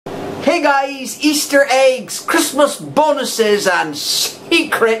Hey guys, Easter eggs, Christmas bonuses and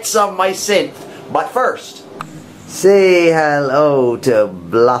secrets of my synth. But first, say hello to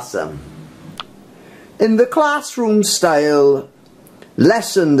Blossom. In the classroom style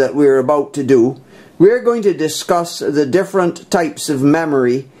lesson that we're about to do, we're going to discuss the different types of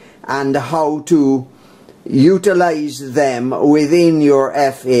memory and how to utilize them within your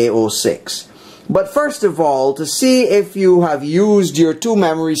FA-06. But first of all, to see if you have used your two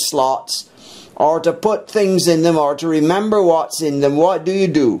memory slots or to put things in them or to remember what's in them, what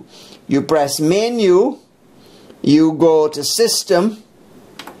do? You press menu, you go to system,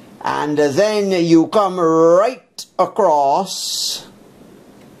 and then you come right across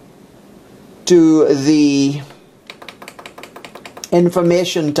to the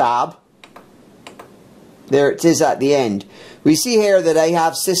information tab. There it is at the end. We see here that I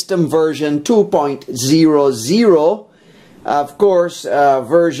have system version 2.00. Of course,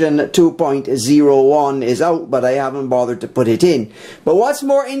 version 2.01 is out, but I haven't bothered to put it in. But what's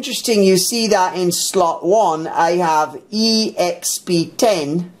more interesting, you see that in slot 1, I have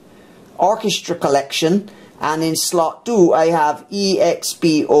EXP10 Orchestra Collection, and in slot 2, I have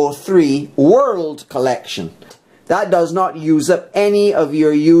EXP03 World Collection. That does not use up any of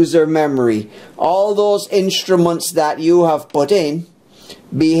your user memory. All those instruments that you have put in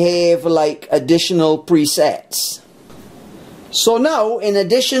behave like additional presets. So now, in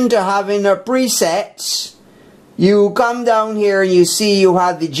addition to having the presets, you come down here and you see you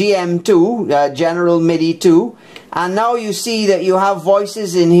have the GM2, General MIDI 2, and now you see that you have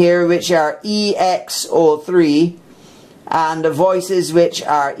voices in here which are EX03 and the voices which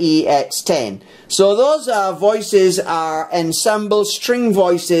are EX10. So those voices are ensemble string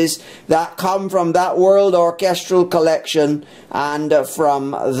voices that come from that World Orchestral Collection and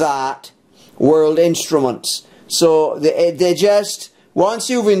from that World Instruments. So they just, once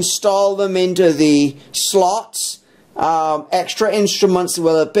you've installed them into the slots, extra instruments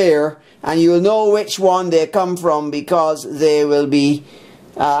will appear and you'll know which one they come from because they will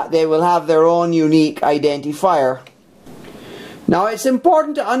have their own unique identifier. Now it's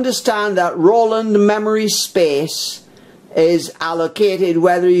important to understand that Roland memory space is allocated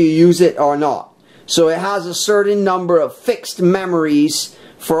whether you use it or not. So it has a certain number of fixed memories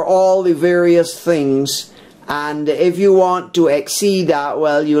for all the various things, and if you want to exceed that,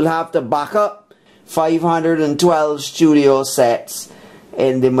 well, you'll have to back up 512 studio sets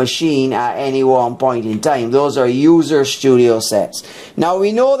in the machine at any one point in time. Those are user studio sets. Now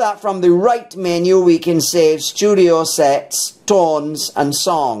we know that from the right menu we can save studio sets, tones and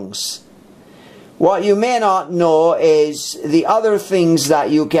songs. What you may not know is the other things that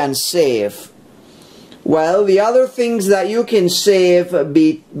you can save. Well, the other things that you can save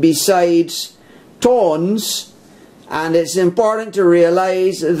besides tones, and it's important to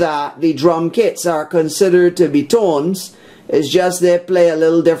realize that the drum kits are considered to be tones. It's just they play a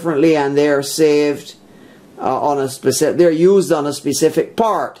little differently and they're saved on a specific, they're used on a specific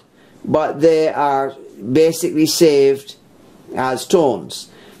part, but they are basically saved as tones.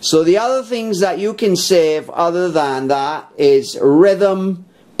 So the other things that you can save other than that is rhythm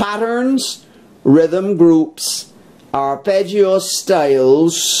patterns, rhythm groups, arpeggio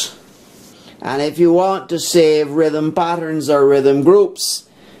styles, and if you want to save rhythm patterns or rhythm groups,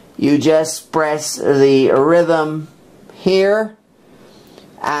 you just press the rhythm here,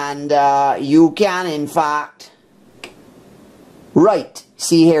 and you can in fact write.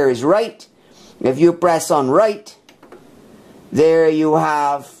 See, here is write. If you press on write, there you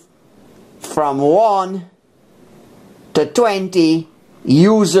have from 1 to 20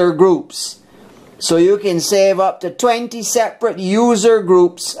 user groups. So you can save up to 20 separate user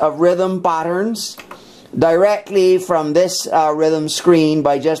groups of rhythm patterns directly from this rhythm screen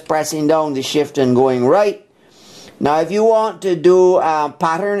by just pressing down the shift and going right. Now if you want to do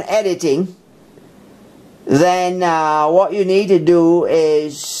pattern editing, then what you need to do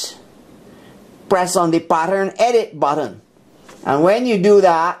is press on the pattern edit button, and when you do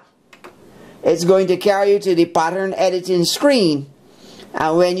that, it's going to carry you to the pattern editing screen,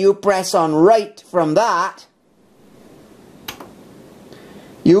 and when you press on write from that,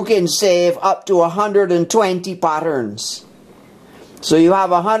 you can save up to 120 patterns. So you have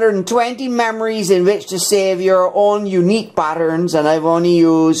 120 memories in which to save your own unique patterns, and I've only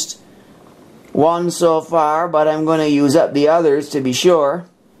used one so far, but I'm going to use up the others to be sure.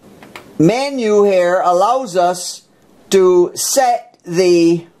 Menu here allows us to set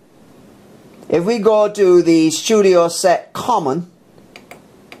the, if we go to the studio set common,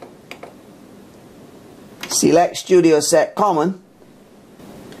 select studio set common,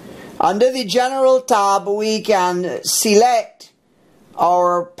 under the general tab we can select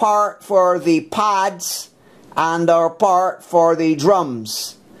our part for the pads and our part for the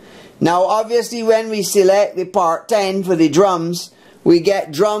drums. Now obviously when we select the part 10 for the drums, we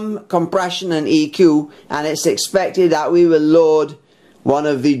get drum compression and EQ, and it's expected that we will load one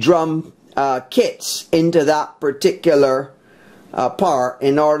of the drum kits into that particular part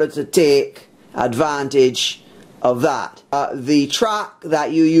in order to take advantage of that. The track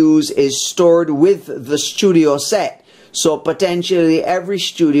that you use is stored with the studio set, so potentially every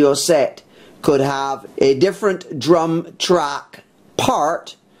studio set could have a different drum track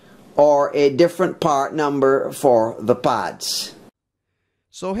part or a different part number for the pads.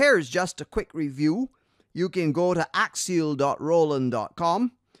 So here's just a quick review. You can go to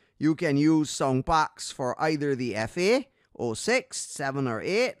axial.roland.com. You can use sound packs for either the FA-06, 7 or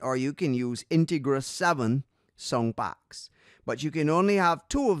 8, or you can use Integra 7 sound packs. But you can only have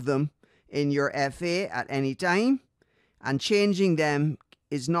 2 of them in your FA at any time, and changing them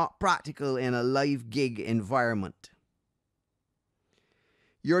is not practical in a live gig environment.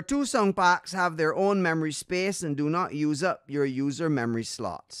 Your 2 sound packs have their own memory space and do not use up your user memory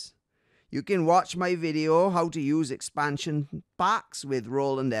slots. You can watch my video how to use expansion packs with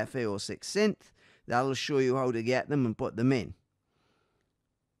Roland FA-06 synth. That'll show you how to get them and put them in.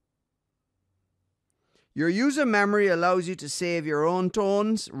 Your user memory allows you to save your own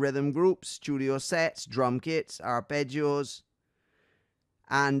tones, rhythm groups, studio sets, drum kits, arpeggios,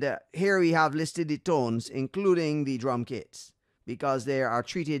 and here we have listed the tones including the drum kits, because they are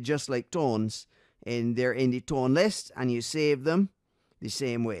treated just like tones. They're in the tone list and you save them the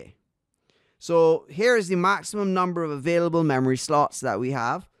same way. So here is the maximum number of available memory slots that we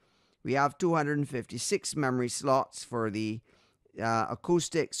have. We have 256 memory slots for the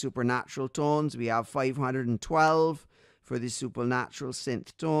acoustic supernatural tones. We have 512 for the supernatural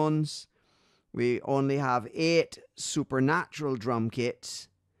synth tones. We only have 8 supernatural drum kits.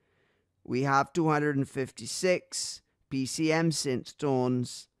 We have 256 PCM synth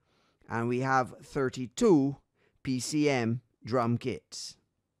tones, and we have 32 PCM drum kits.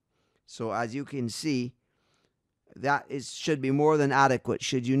 So as you can see, that should be more than adequate.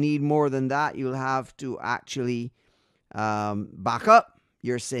 Should you need more than that, you'll have to actually back up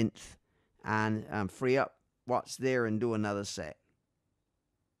your synth and free up what's there and do another set.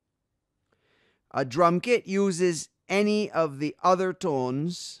 A drum kit uses any of the other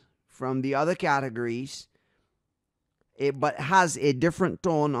tones from the other categories, but has a different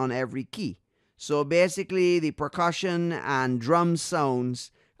tone on every key. So basically the percussion and drum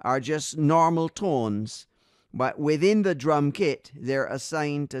sounds are just normal tones, but within the drum kit they're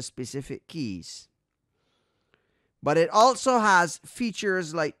assigned to specific keys. But it also has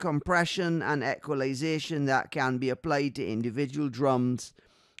features like compression and equalization that can be applied to individual drums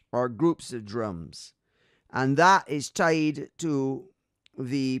or groups of drums, and that is tied to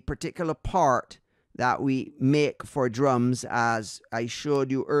the particular part that we make for drums, as I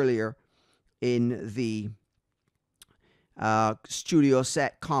showed you earlier in the studio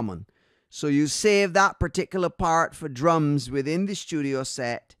set common. So you save that particular part for drums within the studio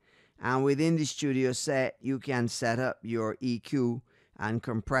set, and within the studio set you can set up your EQ and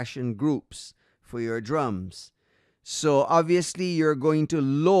compression groups for your drums. So obviously you're going to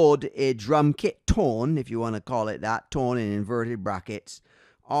load a drum kit tone, if you want to call it that, tone in inverted brackets,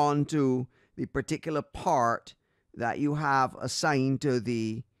 onto the particular part that you have assigned to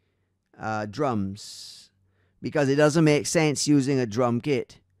the drums, because it doesn't make sense using a drum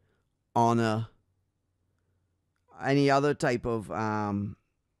kit on any other type of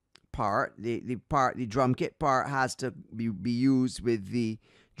part. The drum kit part has to be used with the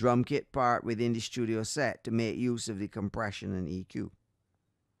drum kit part within the studio set to make use of the compression and EQ.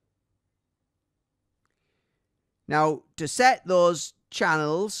 Now, to set those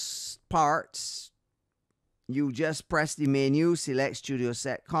channels parts, you just press the menu, select Studio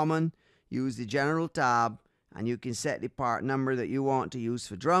Set Common, use the General tab, and you can set the part number that you want to use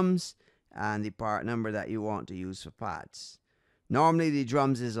for drums and the part number that you want to use for pads. Normally the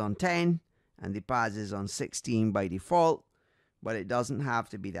drums is on 10 and the pads is on 16 by default, but it doesn't have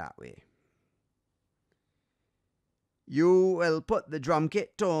to be that way. You will put the drum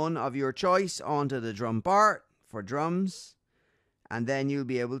kit tone of your choice onto the drum part for drums, and then you'll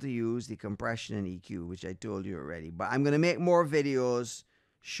be able to use the compression and EQ, which I told you already. But I'm going to make more videos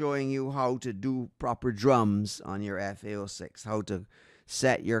showing you how to do proper drums on your FA-06, how to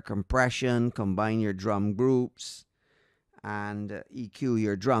set your compression, combine your drum groups, and EQ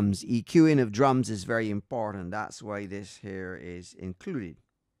your drums. EQing of drums is very important. That's why this here is included.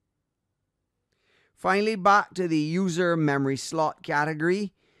 Finally, back to the user memory slot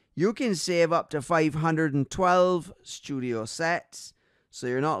category. You can save up to 512 studio sets, so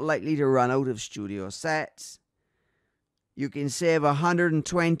you're not likely to run out of studio sets. You can save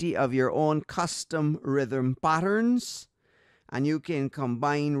 120 of your own custom rhythm patterns, and you can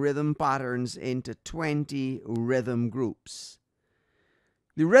combine rhythm patterns into 20 rhythm groups.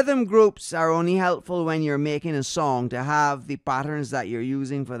 The rhythm groups are only helpful when you're making a song to have the patterns that you're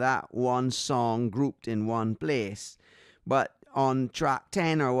using for that one song grouped in one place. But on track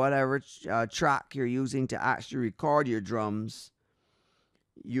 10 or whatever track you're using to actually record your drums,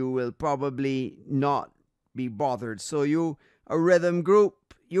 you will probably not be bothered. So a rhythm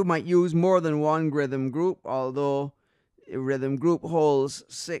group, you might use more than one rhythm group, although a rhythm group holds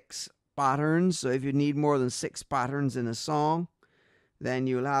 6 patterns. So if you need more than 6 patterns in a song, then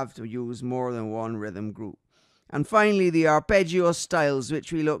you'll have to use more than one rhythm group. And finally, the arpeggio styles,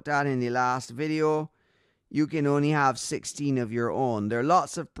 which we looked at in the last video, you can only have 16 of your own. There are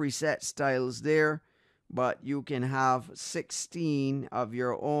lots of preset styles there, but you can have 16 of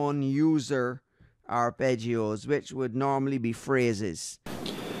your own user arpeggios, which would normally be phrases.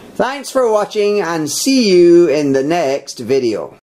 Thanks for watching, and see you in the next video.